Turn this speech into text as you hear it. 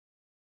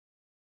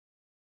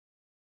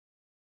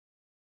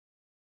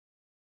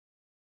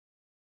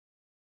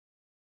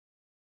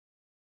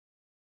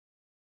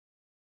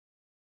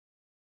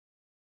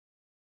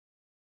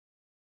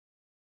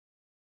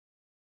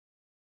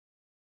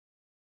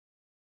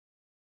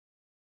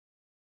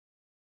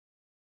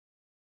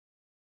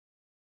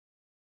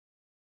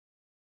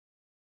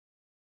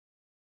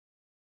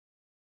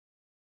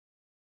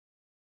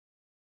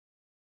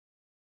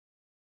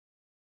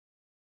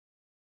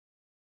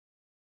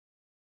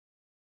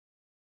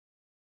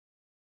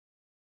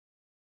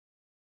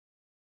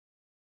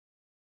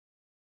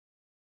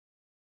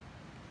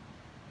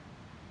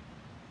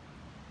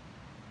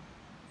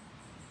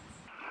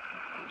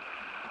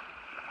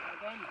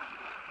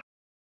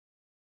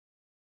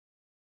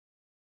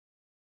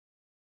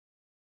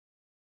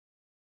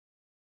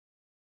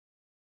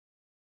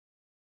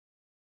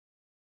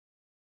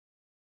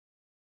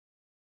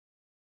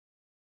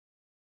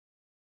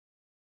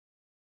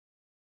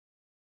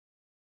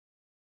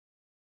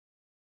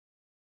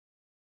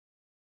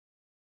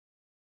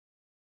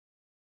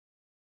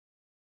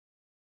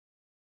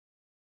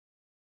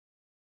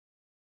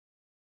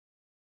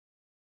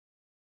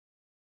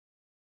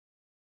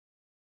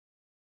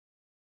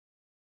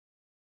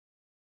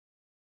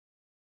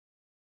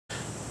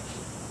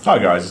Hi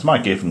guys, it's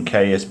Mike here from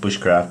KS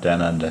Bushcraft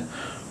Down Under.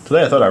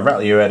 Today I thought I'd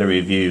rattle you out a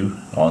review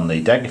on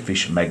the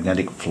Daggerfish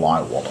magnetic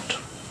fly wallet.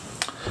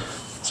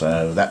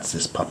 So that's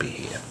this puppy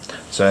here.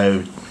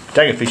 So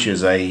Daggerfish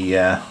is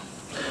a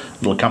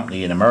little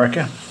company in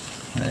America.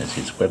 There's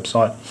his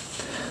website.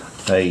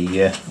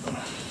 They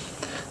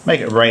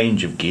make a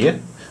range of gear,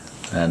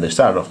 and they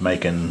started off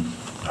making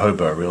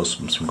hobo reels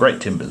from some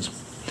great timbers.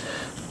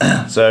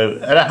 So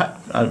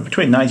at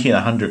between 90 and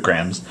 100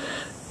 grams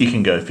you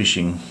can go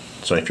fishing.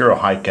 So if you're a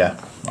hiker,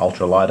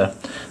 ultralighter,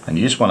 and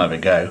you just want to have a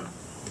go,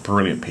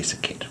 brilliant piece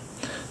of kit.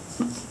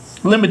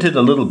 Limited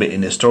a little bit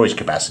in their storage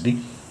capacity,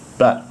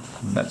 but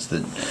that's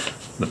the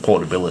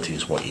portability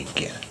is what you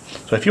get.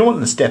 So if you want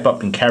to step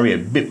up and carry a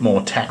bit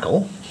more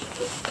tackle,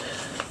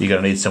 you're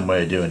going to need somewhere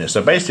to do it.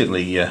 So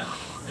basically your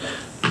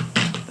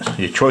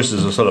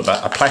choices are sort of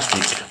a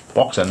plastic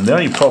box, and the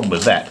only problem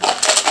with that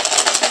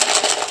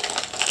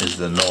is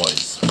the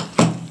noise.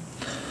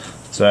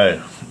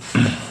 So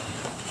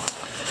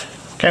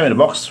came in a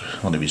box,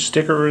 one of his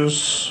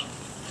stickers,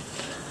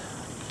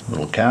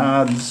 little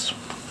cards,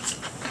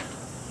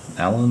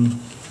 Allen,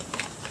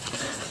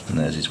 and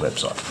there's his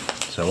website.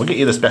 So we'll get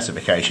you the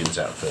specifications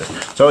out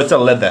first. So it's a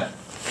leather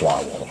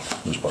fly wallet,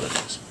 is what it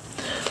is.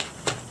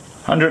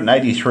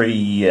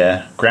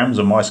 183 grams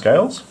on my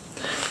scales.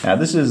 Now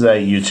this is a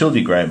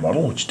utility grade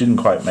model, which didn't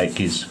quite make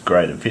his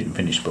grade of fit and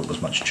finish, but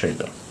was much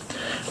cheaper.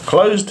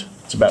 Closed,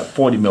 it's about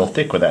 40 mil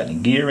thick without any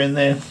gear in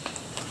there.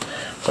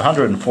 It's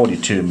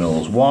 142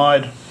 mils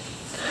wide,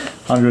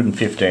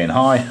 115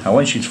 high, and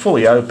when she's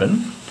fully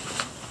open,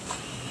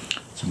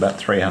 it's about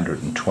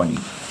 320.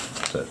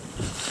 So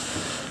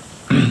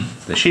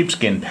the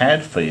sheepskin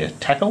pad for your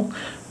tackle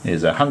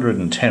is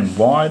 110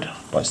 wide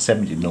by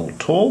 70 mil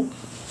tall.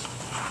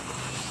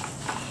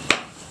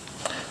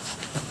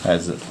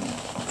 Has a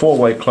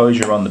four-way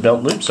closure on the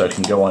belt loop, so it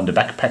can go onto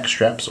backpack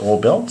straps or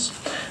belts.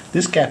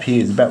 This gap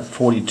here is about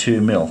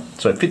 42 mil,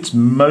 so it fits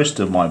most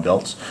of my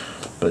belts,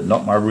 but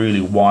not my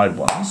really wide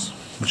ones,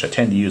 which I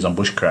tend to use on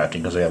bushcrafting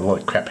because I have a lot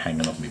of crap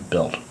hanging off my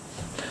belt.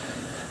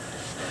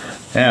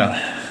 Now,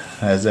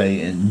 has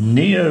a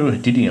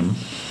neodymium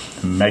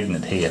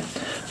magnet here,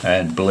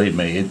 and believe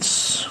me,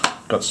 it's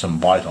got some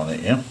bite on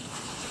it, yeah?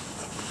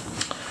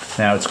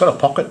 Now, it's got a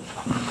pocket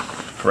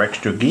for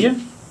extra gear.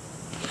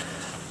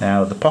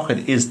 Now, the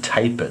pocket is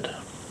tapered.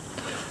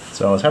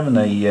 So I was having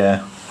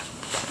a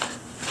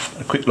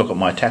quick look at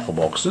my tackle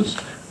boxes,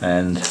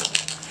 and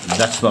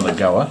that's not a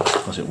goer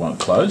because it won't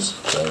close,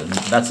 so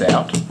that's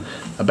out.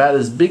 About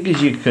as big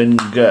as you can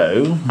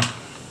go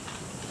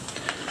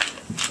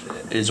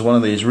is one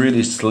of these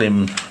really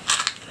slim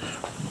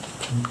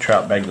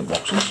trout magnet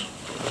boxes.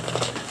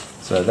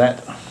 So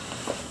that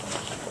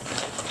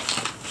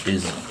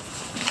is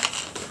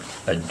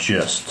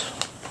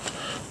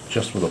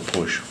just with a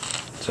push.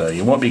 So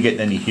you won't be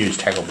getting any huge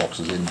tackle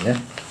boxes in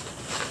here.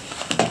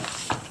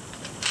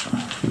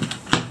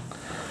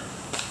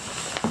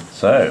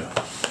 So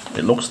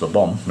it looks the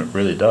bomb, it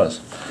really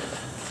does.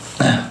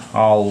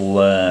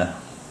 I'll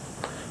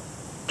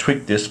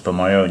tweak this for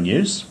my own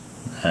use,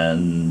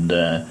 and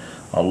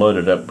I'll load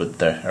it up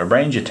with a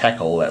range of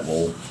tackle that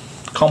will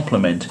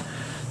complement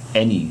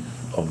any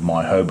of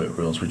my hobo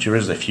reels, which there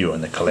is a few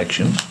in the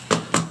collection.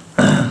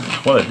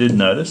 What I did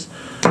notice,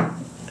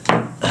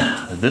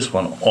 this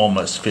one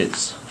almost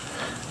fits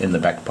in the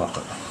back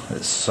pocket.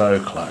 It's so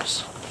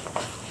close.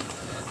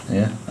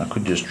 Yeah, I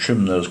could just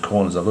trim those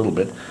corners a little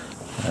bit,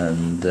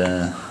 and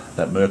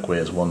that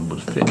Merkwares one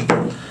would fit.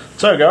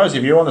 So guys,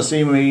 if you want to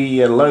see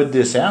me load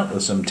this out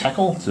with some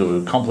tackle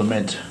to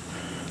complement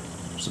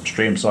some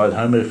streamside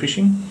hobo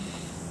fishing,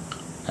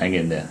 hang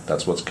in there,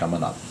 that's what's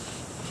coming up.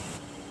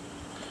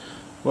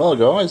 Well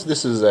guys,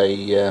 this is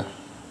a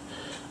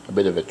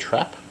bit of a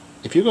trap.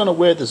 If you're going to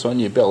wear this on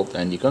your belt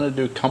and you're going to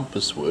do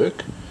compass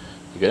work,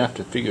 you're going to have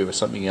to figure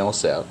something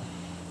else out,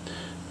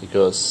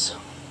 because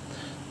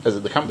as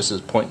the compass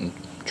is pointing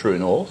true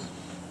north.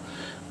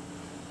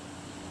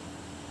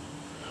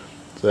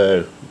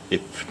 So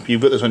if you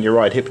put this on your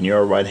right hip and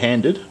you're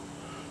right-handed,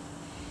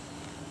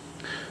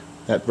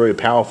 that very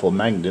powerful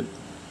magnet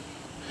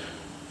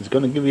is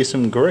going to give you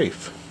some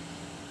grief.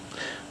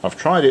 I've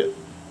tried it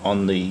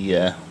on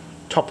the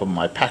top of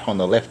my pack on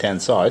the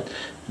left-hand side,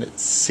 and it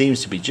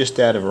seems to be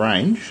just out of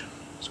range.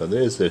 So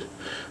there's the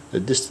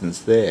distance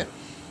there.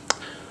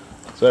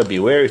 So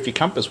beware if your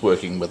compass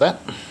working with that.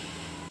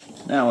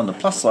 Now on the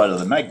plus side of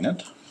the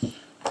magnet,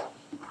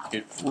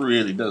 it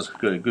really does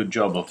a good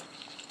job of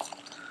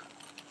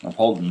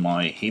holding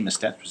my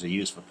hemostat, which I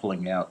use for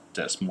pulling out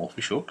small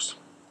fish hooks.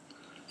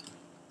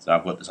 So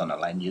I've got this on a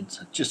lanyard,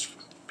 so just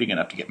big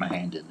enough to get my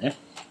hand in there.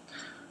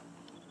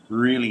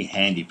 Really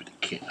handy bit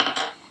of kit.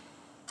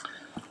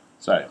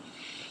 So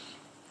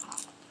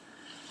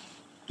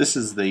this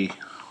is the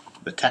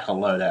tackle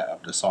loadout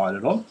I've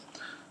decided on.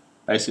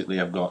 Basically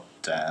I've got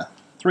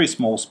 3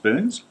 small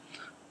spoons.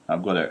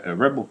 I've got a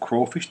rebel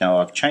crawfish. Now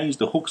I've changed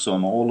the hooks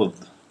on all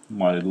of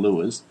my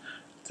lures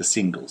to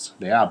singles.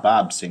 They are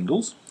barb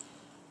singles,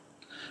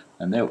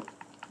 and they're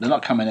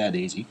not coming out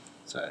easy.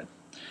 So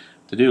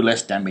to do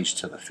less damage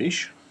to the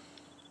fish,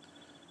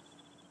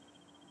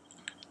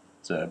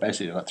 So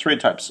basically I've got three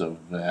types of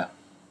I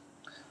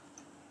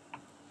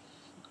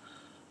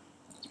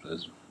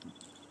suppose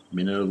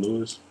minnow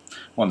lures.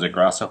 One's a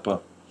grasshopper,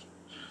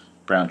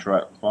 brown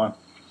trout fly.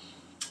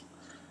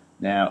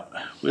 Now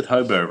with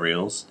hobo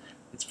reels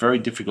it's very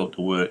difficult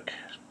to work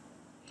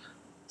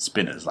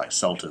spinners like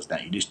salters. Now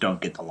you just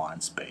don't get the line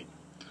speed.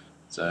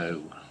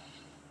 So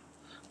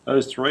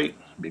those three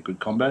would be a good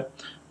combo.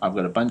 I've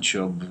got a bunch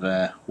of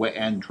wet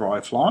and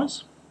dry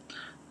flies.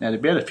 Now to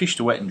be able to fish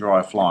the wet and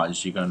dry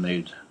flies you're going to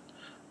need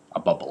a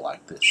bubble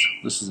like this.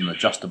 This is an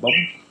adjuster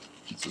bubble.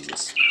 This is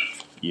this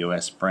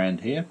US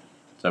brand here.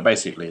 So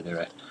basically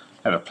they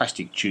have a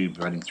plastic tube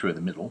running through the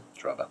middle,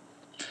 rubber,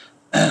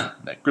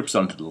 that grips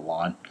onto the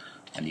line,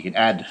 and you can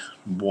add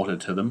water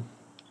to them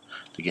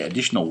to get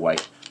additional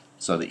weight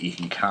so that you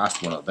can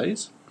cast one of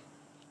these.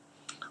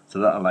 So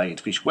that'll allow you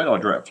to fish wet or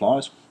dry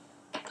flies.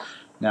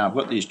 Now I've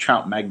got these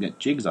trout magnet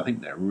jigs. I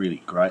think they're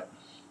really great.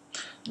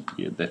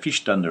 Yeah, they're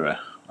fished under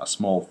a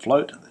small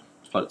float.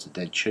 The floats are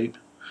dead cheap.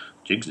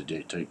 Jigs are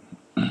dead cheap.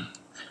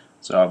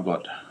 So I've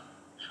got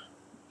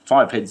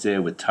 5 heads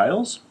there with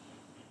tails.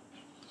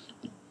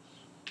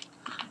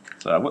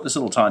 So I've got this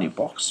little tiny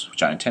box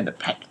which I intend to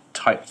pack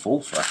tight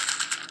full for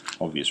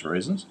obvious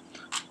reasons.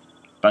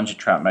 Bunch of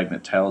trout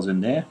magnet tails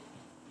in there.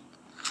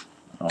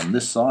 On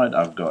this side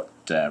I've got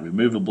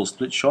removable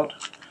split shot.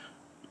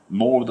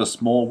 More of the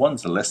small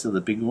ones, the less of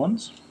the big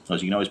ones. So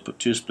you can always put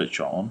 2 split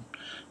shot on,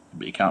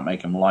 but you can't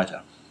make them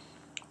lighter.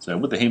 So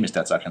with the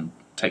hemostats I can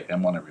take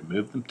them on and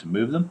remove them to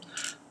move them.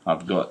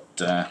 I've got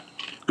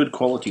good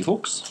quality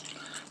hooks.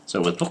 So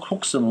with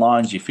hooks and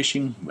lines you're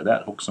fishing,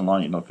 without hooks and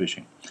line you're not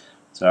fishing.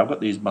 So I've got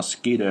these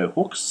mosquito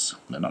hooks,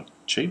 they're not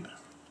cheap,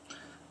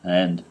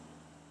 and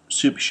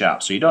super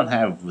sharp. So you don't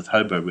have with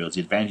hobo reels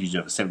the advantage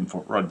of a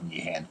 7-foot rod in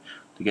your hand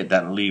to get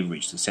that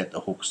leverage to set the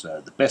hooks.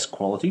 So the best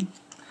quality.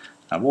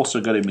 I've also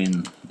got them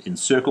in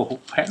circle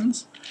hook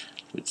patterns,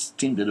 which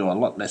seem to do a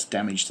lot less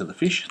damage to the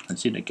fish and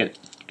seem to get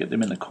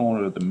them in the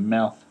corner of the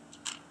mouth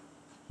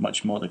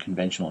much more than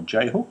conventional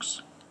J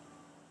hooks.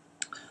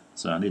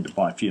 So I need to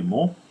buy a few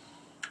more.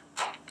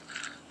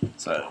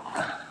 So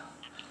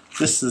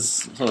this is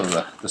sort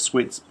of the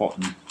sweet spot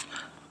in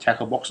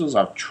tackle boxes.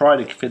 I've tried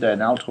to fit an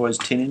Altoids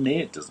tin in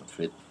there, it doesn't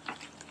fit.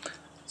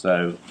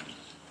 So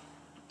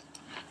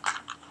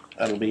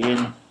that'll be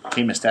in,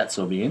 hemostats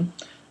will be in.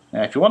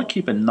 Now if you want to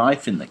keep a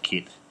knife in the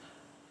kit,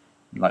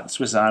 like the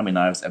Swiss Army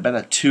knives, about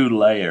a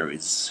 2-layer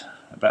is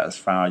about as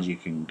far as you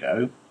can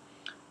go.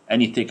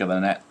 Any thicker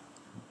than that,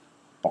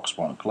 box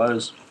won't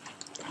close.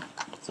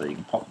 So you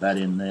can pop that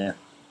in there.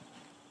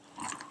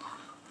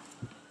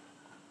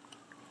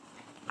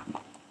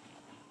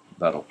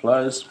 That'll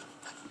close.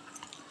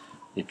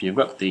 If you've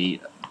got the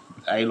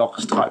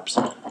A-locks types,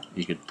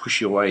 you could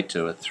push your way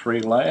to a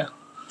 3-layer,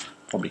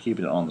 probably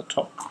keeping it on the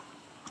top.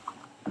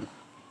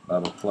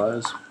 That'll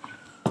close.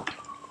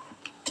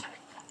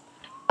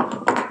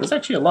 There's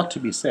actually a lot to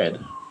be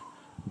said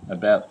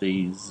about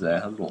these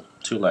little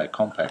 2-layer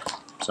compacts.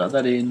 So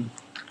that in,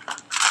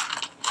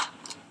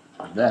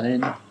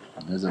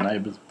 and there's a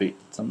neighbour's beat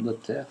some to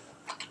death.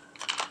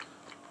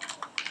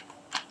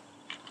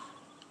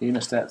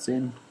 Hemostats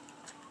in.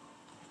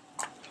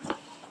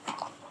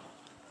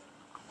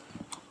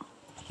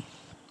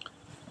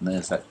 And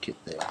there's that kit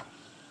there.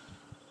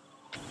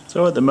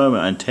 So at the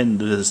moment I intend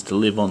this to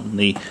live on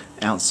the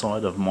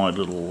outside of my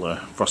little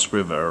Frost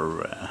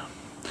River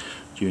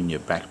Junior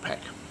backpack,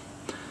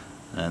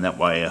 and that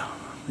way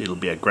it'll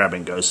be a grab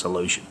and go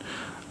solution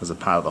as a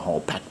part of the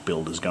whole pack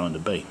build is going to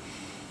be.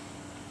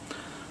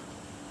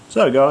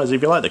 So guys,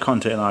 if you like the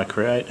content I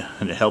create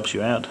and it helps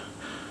you out,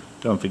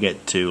 don't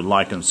forget to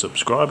like and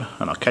subscribe,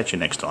 and I'll catch you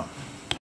next time.